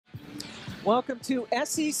Welcome to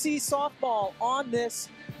SEC softball on this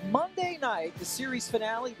Monday night, the series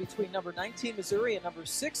finale between number 19 Missouri and number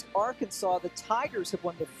 6 Arkansas. The Tigers have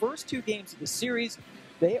won the first 2 games of the series.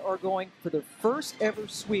 They are going for their first ever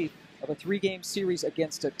sweep of a 3-game series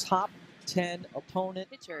against a top 10 opponent.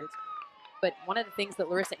 Pitcher. But one of the things that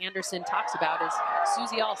Larissa Anderson talks about is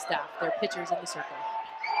Susie Allstaff, their pitchers in the circle.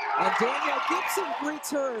 And Danielle Gibson greets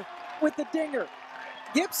her with the dinger.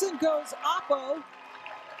 Gibson goes oppo.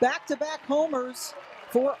 Back-to-back homers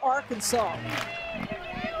for Arkansas.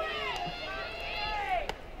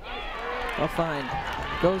 Fine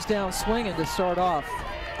goes down swinging to start off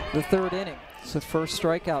the 3rd inning. It's the first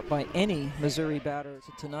strikeout by any Missouri batter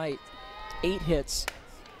tonight. 8 hits,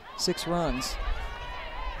 6 runs.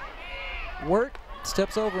 Wirt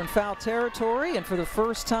steps over in foul territory, and for the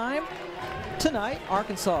first time tonight,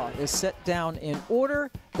 Arkansas is set down in order.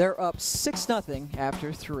 They're up 6-0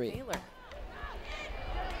 after 3. Taylor.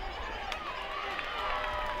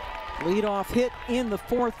 Leadoff hit in the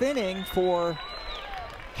 4th inning for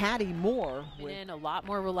Hattie Moore. And a lot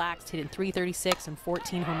more relaxed, hitting .336 and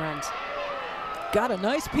 14 home runs. Got a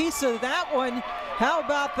nice piece of that one. How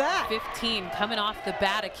about that? 15 coming off the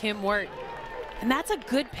bat of Kim Wirt. And that's a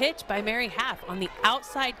good pitch by Mary Half on the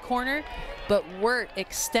outside corner, but Wirt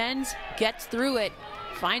extends, gets through it,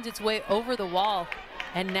 finds its way over the wall,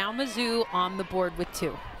 and now Mizzou on the board with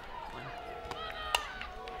 2.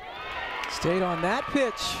 Stayed on that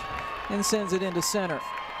pitch and sends it into center.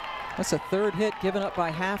 That's a 3rd hit given up by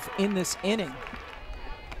Half in this inning.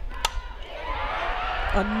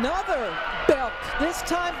 Another belt, this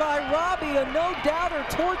time by Robbie, a no-doubter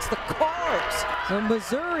towards the Cars. So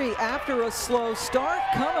Missouri, after a slow start,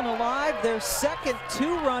 coming alive, their second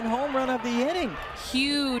 2-run home run of the inning.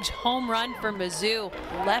 Huge home run for Mizzou,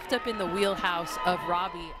 left up in the wheelhouse of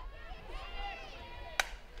Robbie.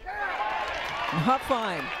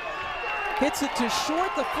 Huffine hits it to short,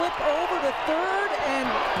 the flip over to 3rd,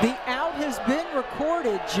 and the out has been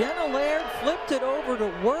recorded. Jenna Laird flipped it over to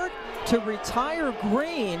Wirt to retire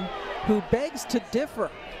Green, who begs to differ.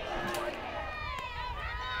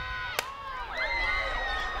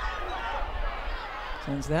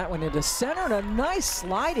 Sends that one into center, and a nice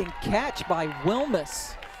sliding catch by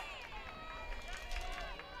Wilmus.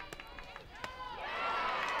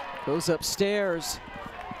 Goes upstairs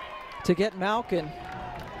to get Malkin.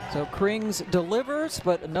 So Krings delivers,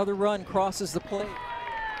 but another run crosses the plate.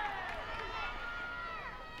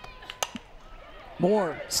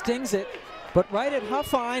 Moore stings it, but right at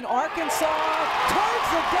Huffine, Arkansas turns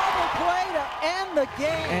the double play to end the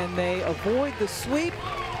game. And they avoid the sweep,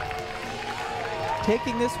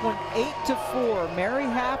 taking this one 8-4. Mary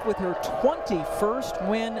Half with her 21st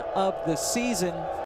win of the season.